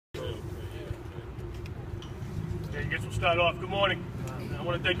guess we'll start off. Good morning. I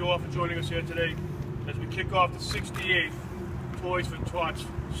want to thank you all for joining us here today as we kick off the 68th Toys for Tots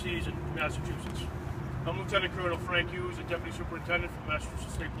season in Massachusetts. I'm Lieutenant Colonel Frank Hughes, the Deputy Superintendent for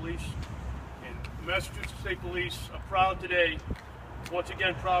Massachusetts State Police. And the Massachusetts State Police are proud today, once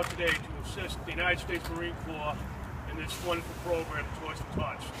again proud today, to assist the United States Marine Corps in this wonderful program, Toys for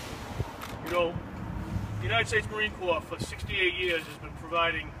Tots. You know, the United States Marine Corps for 68 years has been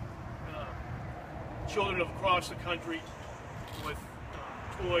providing children across the country with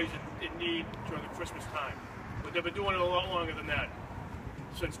toys in need during the Christmas time. But they've been doing it a lot longer than that.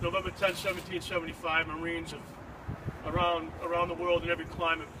 Since November 10, 1775, Marines around the world in every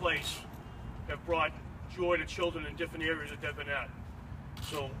climate and place have brought joy to children in different areas that they've been at.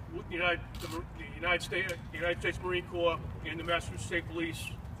 So the United States Marine Corps and the Massachusetts State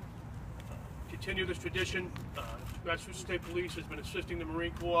Police continue this tradition. Massachusetts State Police has been assisting the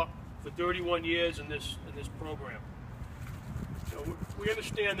Marine Corps for 31 years in this program. So we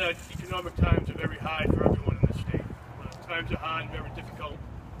understand that economic times are very hard for everyone in this state. Times are hard and very difficult,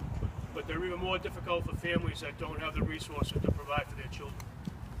 but they're even more difficult for families that don't have the resources to provide for their children.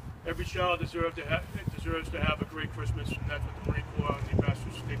 Every child deserves to have a great Christmas, and that's what the Marine Corps and the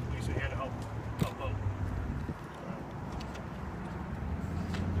Massachusetts State Police are here to help out.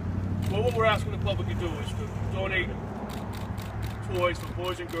 Well, what we're asking the public to do is to donate toys for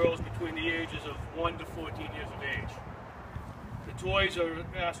boys and girls between the ages of 1 to 14 years of age. The toys are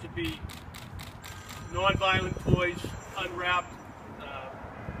asked to be non-violent toys, unwrapped,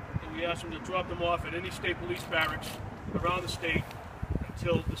 and we ask them to drop them off at any State Police Barracks around the state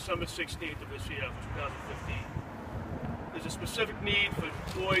until December 16th of this year, 2015. There's a specific need for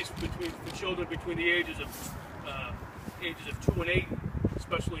toys for children between the ages of 2 and 8,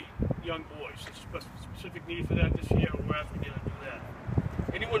 especially young boys. There's a specific need for that this year, and we're asking you to do that.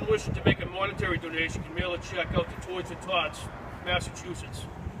 Anyone wishing to make a monetary donation can mail a check out to Toys for Tots, Massachusetts,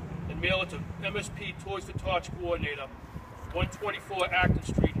 and mail it to MSP Toys for Tots Coordinator, 124 Acton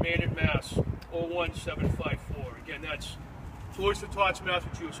Street, Maynard, Mass. 01754. Again, that's Toys for Tots,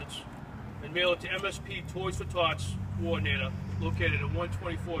 Massachusetts, and mail it to MSP Toys for Tots Coordinator, located at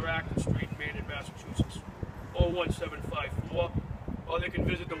 124 Acton Street, Maynard, Massachusetts, 01754. Or they can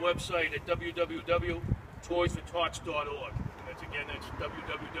visit the website at www.toysfortots.org. That's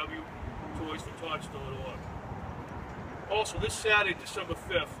www.toysfortots.org. Also, this Saturday, December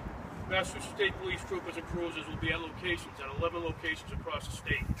 5th, Massachusetts State Police troopers and cruisers will be at 11 locations across the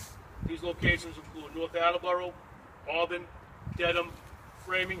state. These locations include North Attleboro, Auburn, Dedham,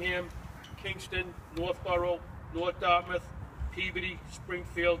 Framingham, Kingston, Northborough, North Dartmouth, Peabody,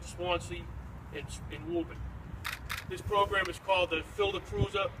 Springfield, Swansea, and Woburn. This program is called the Fill the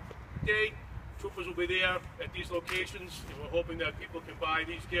Cruiser Day. Troopers will be there at these locations, and we're hoping that people can buy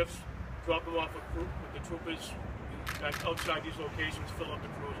these gifts, drop them off with the troopers outside these locations, fill up the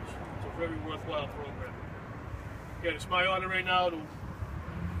cruisers. It's a very worthwhile program. Again, it's my honor right now to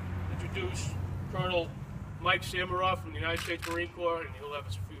introduce Colonel Mike Samaroff from the United States Marine Corps, and he'll have a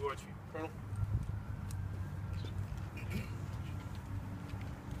few words for you. Colonel?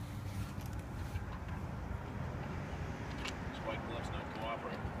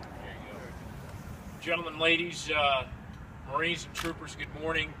 Gentlemen, ladies, Marines and troopers, good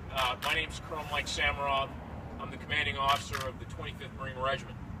morning. My name is Colonel Mike Samaroff. I'm the commanding officer of the 25th Marine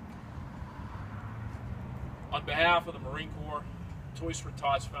Regiment. On behalf of the Marine Corps, Toys for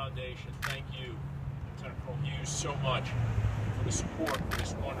Tots Foundation, thank you, Lieutenant Colonel Hughes, so much for the support for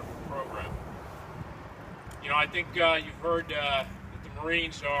this wonderful program. You know, I think you've heard that the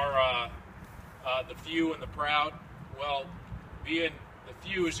Marines are the few and the proud. Well, being the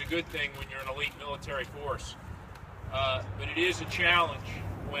few is a good thing when you're an elite military force, but it is a challenge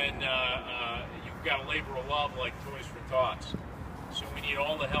when you've got a labor of love like Toys for Tots. So we need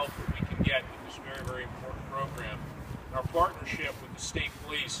all the help that we can get with this very, very important program. Our partnership with the State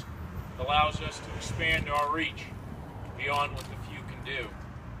Police allows us to expand our reach beyond what the few can do.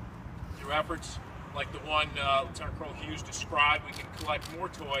 Through efforts like the one Lieutenant Colonel Hughes described, we can collect more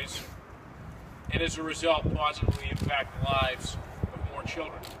toys and as a result positively impact the lives more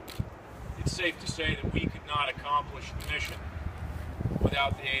children. It's safe to say that we could not accomplish the mission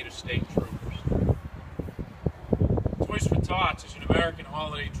without the aid of state troopers. Toys for Tots is an American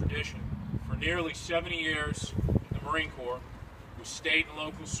holiday tradition. For nearly 70 years, the Marine Corps, with state and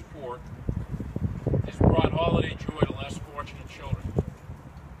local support, has brought holiday joy to less fortunate children.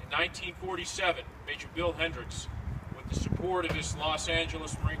 In 1947, Major Bill Hendricks, with the support of his Los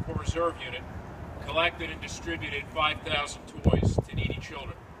Angeles Marine Corps Reserve Unit, collected and distributed 5,000 toys to needy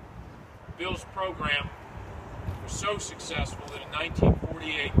children. Bill's program was so successful that in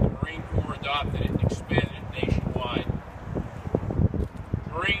 1948 the Marine Corps adopted it and expanded it nationwide.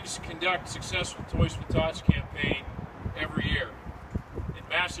 conduct successful Toys for Tots campaign every year. In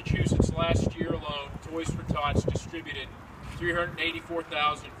Massachusetts last year alone, Toys for Tots distributed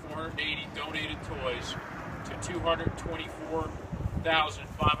 384,480 donated toys to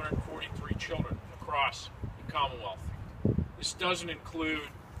 224,543 children across the Commonwealth. This doesn't include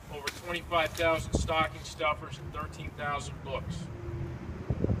over 25,000 stocking stuffers and 13,000 books.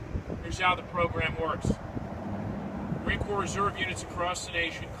 Here's how the program works. Marine Corps Reserve units across the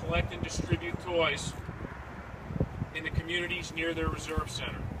nation collect and distribute toys in the communities near their reserve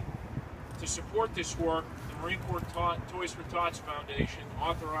center. To support this work, the Marine Corps Toys for Tots Foundation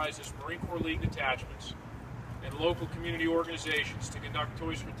authorizes Marine Corps League detachments and local community organizations to conduct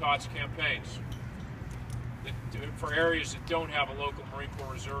Toys for Tots campaigns for areas that don't have a local Marine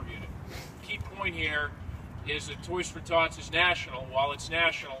Corps Reserve unit. Key point here is that Toys for Tots is national. While it's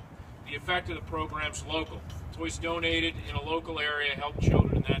national, the effect of the program is local. Toys donated in a local area help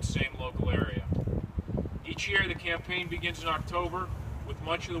children in that same local area. Each year, the campaign begins in October, with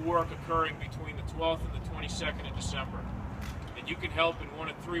much of the work occurring between the 12th and the 22nd of December. And you can help in one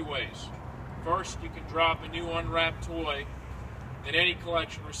of three ways. First, you can drop a new unwrapped toy in any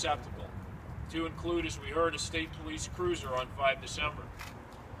collection receptacle, to include, as we heard, a State Police cruiser on 5 December.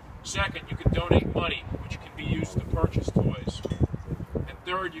 Second, you can donate money, which can be used to purchase toys. And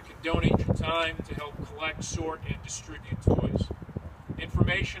third, you can donate your time to help collect, sort, and distribute toys.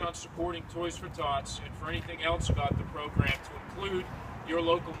 Information on supporting Toys for Tots and for anything else about the program, to include your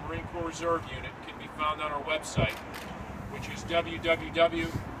local Marine Corps Reserve unit, can be found on our website, which is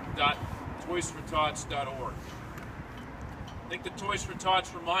www.toysfortots.org. I think the Toys for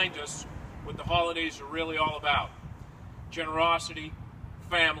Tots remind us what the holidays are really all about: generosity,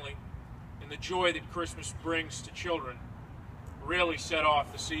 family, and the joy that Christmas brings to children really set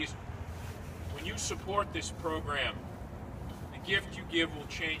off the season. When you support this program, the gift you give will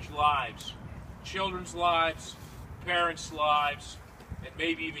change lives, children's lives, parents' lives, and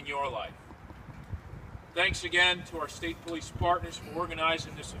maybe even your life. Thanks again to our state police partners for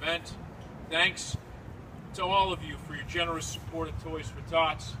organizing this event. Thanks to all of you for your generous support of Toys for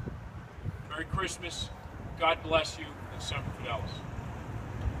Tots. Merry Christmas, God bless you, and Semper Fidelis.